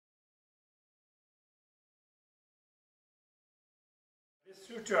This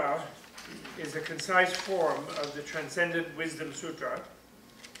sutra is a concise form of the Transcendent Wisdom Sutra,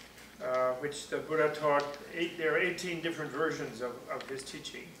 which the Buddha taught. There are 18 different versions of his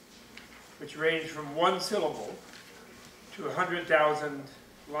teaching, which range from one syllable to 100,000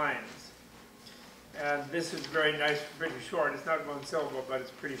 lines. And this is very nice, pretty short. It's not one syllable, but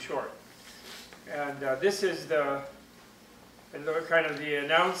it's pretty short. And this is the kind of the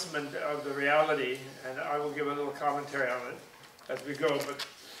announcement of the reality, and I will give a little commentary on it as we go, but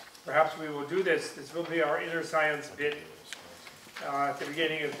perhaps we will do this. This will be our inner science bit at the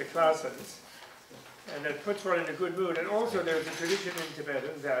beginning of the classes, and it puts one in a good mood. And also there's a tradition in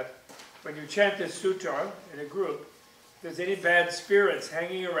Tibetan that when you chant this sutra in a group, if there's any bad spirits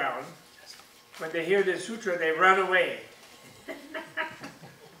hanging around, when they hear this sutra, they run away. And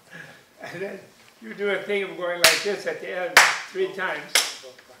then you do a thing of going like this at the end 3 times,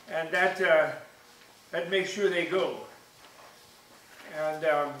 and that makes sure they go. And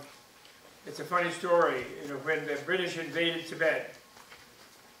it's a funny story, you know, when the British invaded Tibet,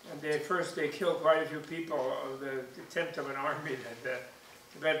 and they killed quite a few people of the attempt of an army that the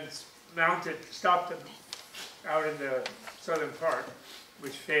Tibetans stopped them out in the southern part,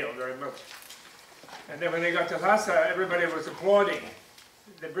 which failed very much. And then when they got to Lhasa, everybody was applauding,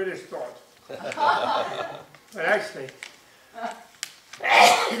 the British thought. But actually,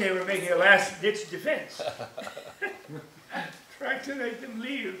 they were making a last-ditch defense. Trying to make them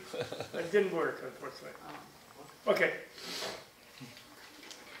leave. But it didn't work, unfortunately. Okay.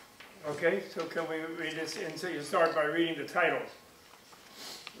 Okay, so can we read this in? So you start by reading the titles.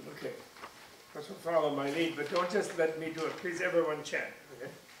 Okay. This will follow my lead, but don't just let me do it. Please, everyone chant.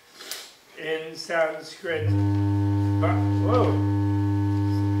 Okay? In Sanskrit. Whoa.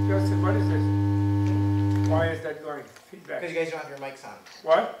 Justin, what is this? Why is that going? Feedback. Because you guys don't have your mics on.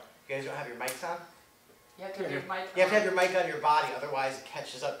 What? You guys don't have your mics on? You have to have your mic on. You have to have your mic on your body, otherwise it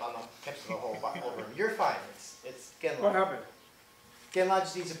catches up on the whole room. You're fine. It's Genla. What happened? Genla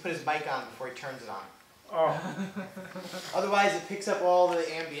just needs to put his mic on before he turns it on. Oh. Otherwise it picks up all the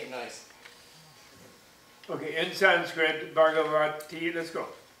ambient noise. Okay, in Sanskrit, Bhagavati, let's go.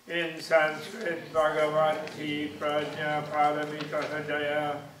 In Sanskrit, Bhagavati Prajna Paramita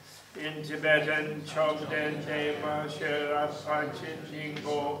Hridaya. In Tibetan, Chogden Deva Sherapa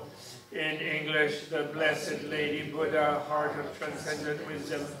Chinjingbo. In English, the Blessed Lady Buddha, Heart of Transcendent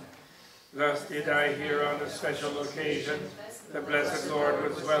Wisdom. Thus did I hear on a special occasion, the Blessed Lord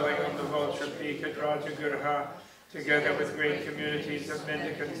was dwelling on the Vulture Peak at Rajagurha, together with great communities of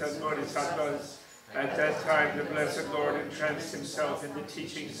mendicants and bodhisattvas. At that time, the Blessed Lord entranced himself in the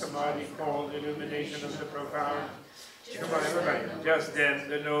teaching samadhi called Illumination of the Profound. Come on, everybody. Just then,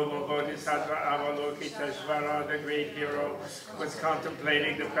 the noble Bodhisattva Avalokiteshvara, the great hero, was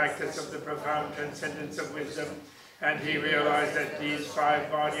contemplating the practice of the profound transcendence of wisdom, and he realized that these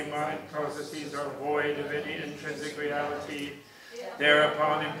 5 body-mind processes are void of any intrinsic reality.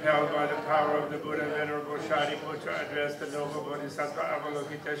 Thereupon, impelled by the power of the Buddha, Venerable Shariputra addressed the noble Bodhisattva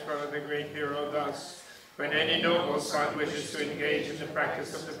Avalokiteshvara, the great hero, thus: when any noble son wishes to engage in the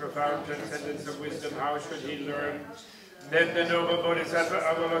practice of the profound transcendence of wisdom, how should he learn? Then the noble Bodhisattva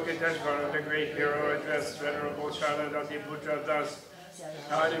Avalokiteshvara, the great hero, addressed Venerable Shaladaputra thus: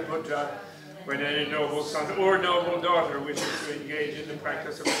 Shariputra, when any noble son or noble daughter wishes to engage in the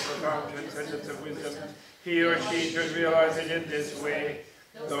practice of the profound transcendence of wisdom, he or she should realize it in this way.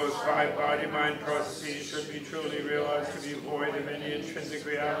 Those 5 body-mind processes should be truly realized to be void of any intrinsic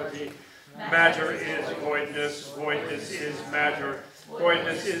reality. Matter is voidness, voidness is matter.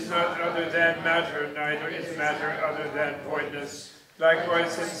 Voidness is not other than matter, neither is matter other than voidness.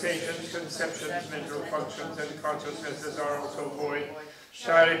 Likewise, sensations, conceptions, mental functions, and consciousnesses are also void.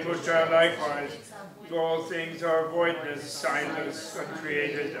 Shariputra, likewise, all things are voidness, signless,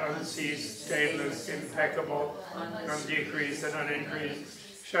 uncreated, unceased, stainless, impeccable, undecreased, and unincreased.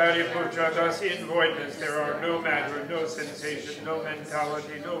 Shariputra, thus in voidness there are no matter, no sensation, no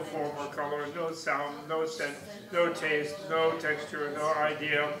mentality, no form or color, no sound, no scent, no taste, no texture, no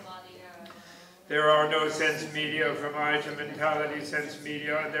idea. There are no sense media from eye to mentality sense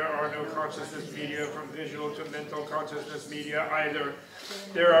media. There are no consciousness media from visual to mental consciousness media either.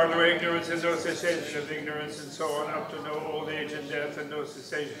 There are no ignorance and no cessation of ignorance, and so on, up to no old age and death, and no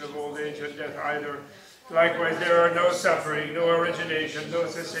cessation of old age and death either. Likewise, there are no suffering, no origination, no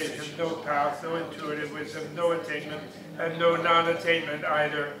cessation, no path, no intuitive wisdom, no attainment, and no non-attainment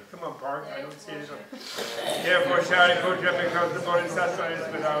either. Come on, Park, I don't see it. Therefore, Shariputra, because the Bodhisattva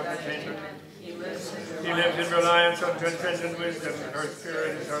is without attainment. He lives in reliance on transcendent wisdom, and her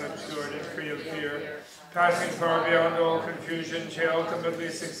spirit is unobscured and free of fear. passing far beyond all confusion, she ultimately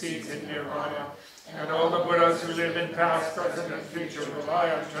succeeds in nirvana. And all the Buddhas who live in past, present, and future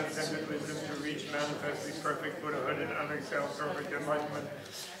rely on transcendent wisdom to reach manifestly perfect Buddhahood and unexcelled perfect enlightenment.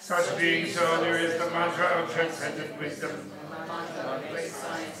 Such being so, there is the mantra of transcendent wisdom,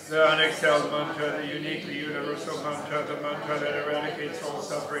 the unexcelled mantra, the uniquely universal mantra, the mantra that eradicates all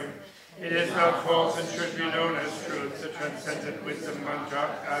suffering. It is not false and should be known as truth, the transcendent wisdom mantra,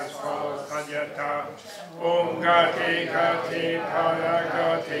 as follows: Tanyata, Om Gate Gate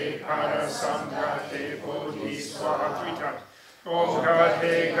Para Gate Para Samgate Bodhi Swaha 3 times. Om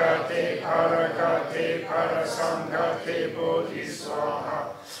Gate Gate Para Gate Para Samgate Bodhi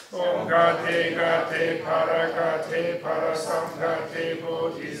Swaha. Om Gate Gate Para Gate Para Samgate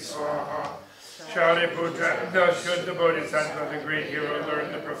Bodhi Swaha. Shariputra, thus should the Bodhisattva, the great hero,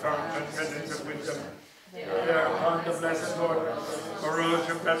 learn the profound transcendence of wisdom. Thereupon the Blessed Lord arose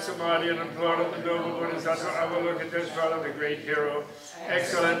from that samadhi and applauded the noble Bodhisattva Avalokiteshvara, the great hero.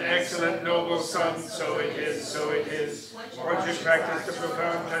 Excellent, excellent, noble son, so it is, so it is. Once you practice the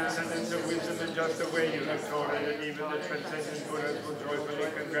profound transcendence of wisdom in just the way you have taught it, and even the transcendent Buddhas will joyfully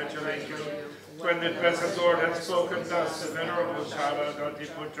congratulate you. When the Blessed Lord had spoken thus, the Venerable Shara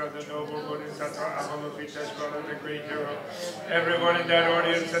Datiputra, the noble Bodhisattva Avalokiteshvara, the great hero, everyone in that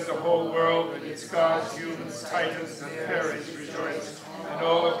audience and the whole world, with its gods, humans, titans, and fairies, rejoiced, and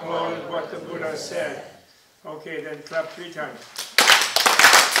all applauded what the Buddha said. Okay, then clap 3 times.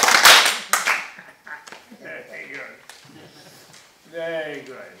 Very good. Very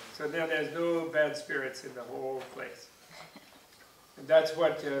good. So now there's no bad spirits in the whole place. And that's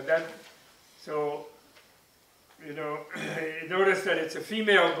what so, you know, notice that it's a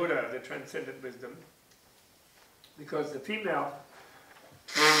female Buddha, the transcendent wisdom, because the female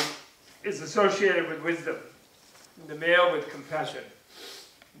is associated with wisdom, the male with compassion.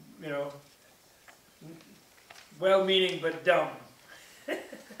 You know, well-meaning but dumb.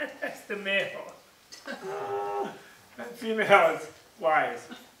 That's the male. And female is wise,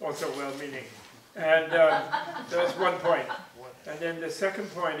 also well-meaning. And that's one point. And then the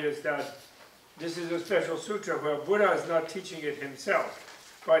second point is that this is a special sutra where Buddha is not teaching it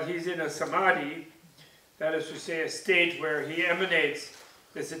himself, but he's in a samadhi, that is to say a state where he emanates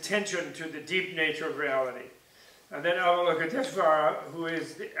this attention to the deep nature of reality. And then Avalokiteshvara, who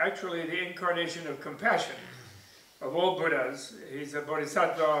is actually the incarnation of compassion of all Buddhas, he's a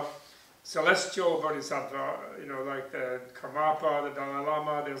bodhisattva, celestial bodhisattva, you know, like the Karmapa, the Dalai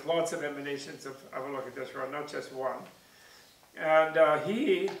Lama. There's lots of emanations of Avalokiteshvara, not just one. And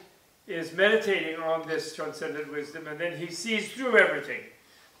he is meditating on this transcendent wisdom, and then he sees through everything.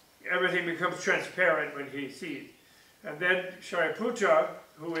 Everything becomes transparent when he sees. And then Shariputra,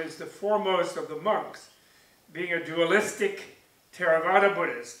 who is the foremost of the monks, being a dualistic Theravada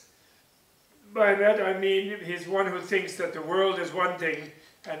Buddhist. By that I mean he's one who thinks that the world is one thing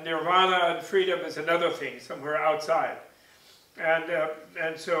and nirvana and freedom is another thing, somewhere outside.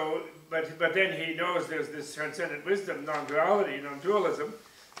 And so, but then he knows there's this transcendent wisdom, non-duality, non-dualism.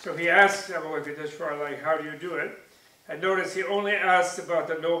 So he asks Avalokiteshvara, like, how do you do it? And notice he only asks about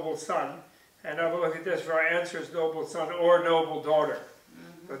the noble son, and Avalokiteshvara answers noble son or noble daughter.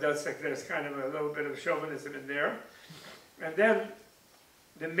 So that's like, there's kind of a little bit of chauvinism in there. And then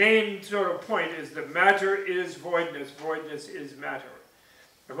the main sort of point is that matter is voidness, voidness is matter.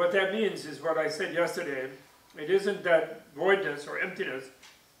 And what that means is what I said yesterday. It isn't that voidness or emptiness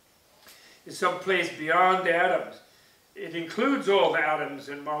is some place beyond the atoms. It includes all the atoms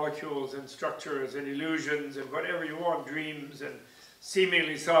and molecules and structures and illusions and whatever you want, dreams and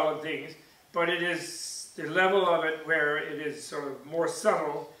seemingly solid things. But it is the level of it where it is sort of more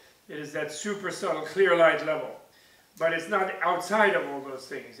subtle. It is that super subtle, clear light level. But it's not outside of all those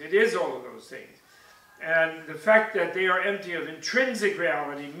things. It is all of those things. And the fact that they are empty of intrinsic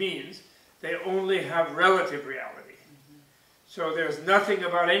reality means they only have relative reality. So there's nothing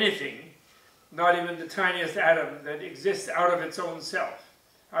about anything, not even the tiniest atom, that exists out of its own self,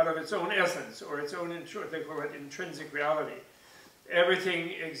 out of its own essence, or its own, they call it intrinsic reality.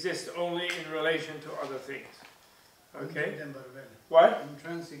 Everything exists only in relation to other things. Okay? What?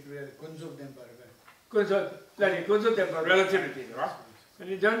 Intrinsic reality, relativity, right? And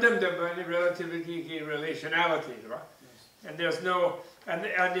you don't have any relativity in relationality, right? And there's no, and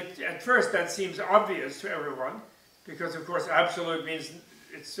at first that seems obvious to everyone, because of course absolute means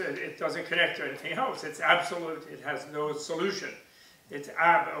it doesn't connect to anything else. It's absolute, it has no solution. It's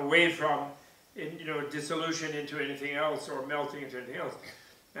away from, dissolution into anything else or melting into anything else.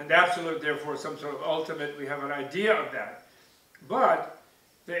 And absolute, therefore, some sort of ultimate, we have an idea of that. But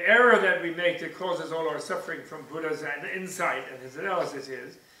the error that we make that causes all our suffering from Buddha's insight and his analysis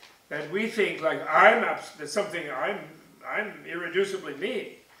is that we think like there's something I'm irreducibly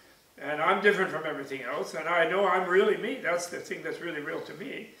me, and I'm different from everything else, and I know I'm really me. That's the thing that's really real to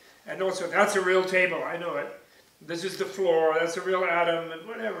me. And also, that's a real table. I know it. This is the floor. That's a real atom, and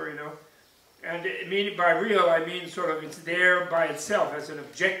whatever, you know. And by real, I mean sort of it's there by itself as an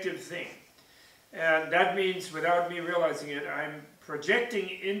objective thing. And that means, without me realizing it, I'm projecting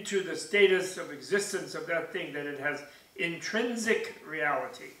into the status of existence of that thing that it has intrinsic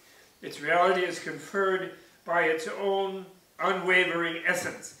reality. Its reality is conferred by its own unwavering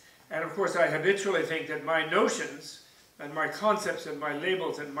essence. And of course, I habitually think that my notions and my concepts and my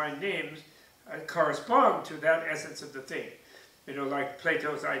labels and my names correspond to that essence of the thing. You know, like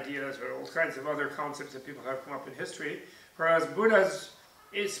Plato's ideas or all kinds of other concepts that people have come up in history. Whereas Buddha's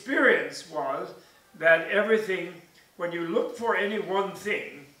experience was that everything, when you look for any one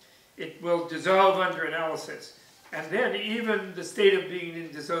thing, it will dissolve under analysis. And then even the state of being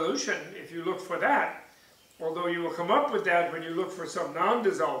in dissolution, if you look for that, although you will come up with that when you look for some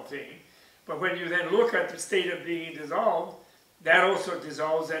non-dissolved thing, but when you then look at the state of being dissolved, that also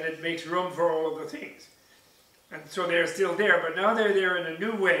dissolves and it makes room for all of the things. And so they're still there, but now they're there in a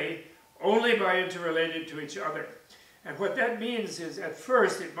new way, only by interrelated to each other. And what that means is, at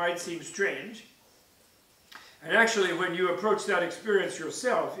first, it might seem strange. And actually, when you approach that experience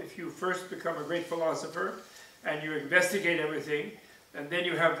yourself, if you first become a great philosopher, and you investigate everything, and then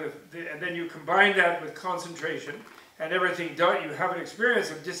you have and then you combine that with concentration, and everything done, you have an experience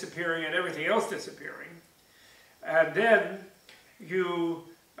of disappearing and everything else disappearing. And then you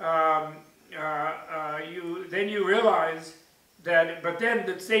realize that, but then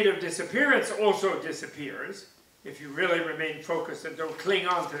the state of disappearance also disappears if you really remain focused and don't cling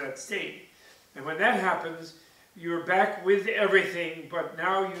on to that state. And when that happens, you're back with everything, but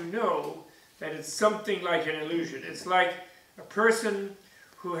now you know that it's something like an illusion. It's like a person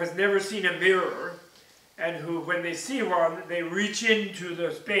who has never seen a mirror, and who, when they see one, they reach into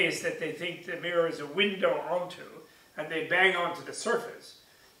the space that they think the mirror is a window onto, and they bang onto the surface.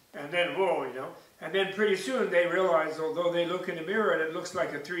 And then, whoa, you know. And then pretty soon they realize, although they look in the mirror and it looks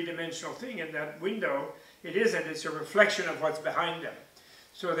like a three-dimensional thing in that window, it isn't. It's a reflection of what's behind them.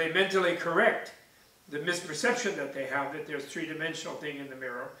 So they mentally correct the misperception that they have that there's a three-dimensional thing in the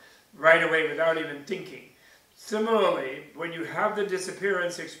mirror right away without even thinking. Similarly, when you have the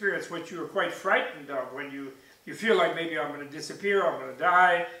disappearance experience, which you are quite frightened of, when you feel like maybe I'm going to disappear, I'm going to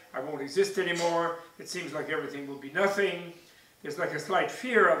die, I won't exist anymore, it seems like everything will be nothing, there's like a slight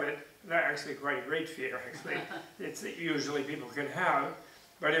fear of it, not actually quite a great fear, actually, it's usually people can have,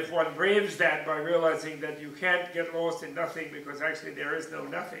 but if one braves that by realizing that you can't get lost in nothing because actually there is no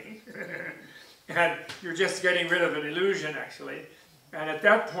nothing, and you're just getting rid of an illusion, actually, and at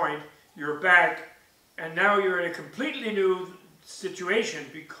that point, you're back, and now you're in a completely new situation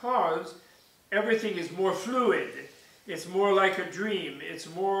because everything is more fluid. It's more like a dream. It's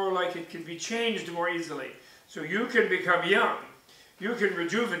more like it can be changed more easily. So you can become young. You can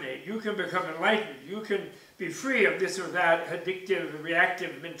rejuvenate. You can become enlightened. You can be free of this or that addictive,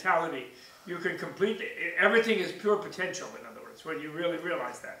 reactive mentality. You can everything is pure potential, in other words, when you really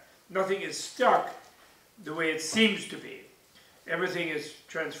realize that. Nothing is stuck the way it seems to be. Everything is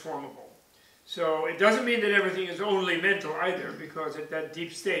transformable. So it doesn't mean that everything is only mental either, because at that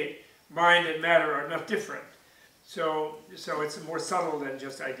deep state, mind and matter are not different. So it's more subtle than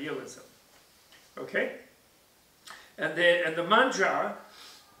just idealism. Okay? And the mantra,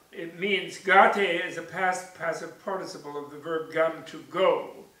 it means gate is a past passive participle of the verb gam, to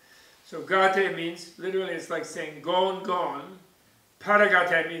go. So gate means, literally it's like saying gone, gone.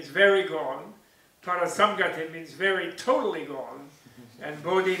 Paragate means very gone. Parasamgate means very totally gone. And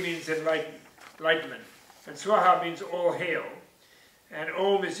bodhi means enlightenment. And swaha means all hail. And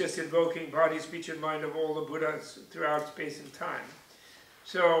om is just invoking body, speech, and mind of all the Buddhas throughout space and time.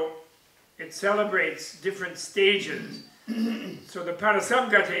 So it celebrates different stages. So the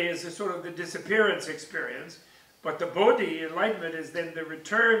Parasamgate is the sort of the disappearance experience, but the bodhi, enlightenment, is then the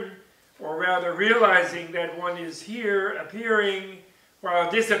return, or rather realizing that one is here, appearing,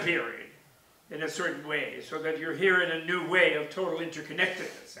 while disappearing in a certain way, so that you're here in a new way of total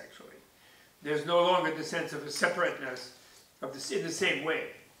interconnectedness, actually. There's no longer the sense of a separateness of in the same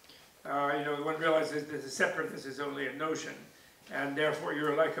way. One realizes that the separateness is only a notion, and therefore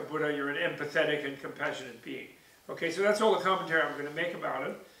you're like a Buddha, you're an empathetic and compassionate being. Okay, so that's all the commentary I'm going to make about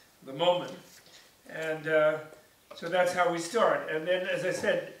it, the moment. And so that's how we start. And then, as I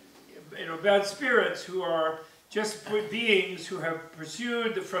said, bad spirits who are just beings who have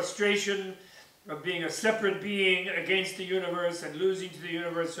pursued the frustration of being a separate being against the universe and losing to the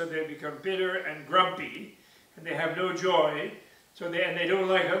universe, so they become bitter and grumpy, and they have no joy, So they don't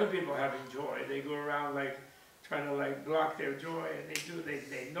like other people having joy. They go around like trying to like block their joy, and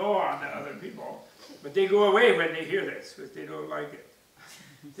they gnaw on the other people, but they go away when they hear this because they don't like it.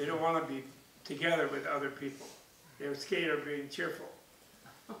 They don't want to be together with other people. They're scared of being cheerful.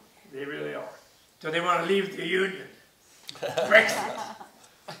 They really are. So they want to leave the union. Brexit.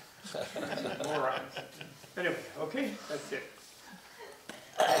 Morons. Anyway, okay, that's it.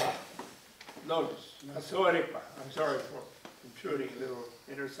 Lotus. Asorikpa. I'm sorry for intruding a little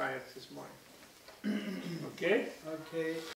inner science this morning. Okay? Okay.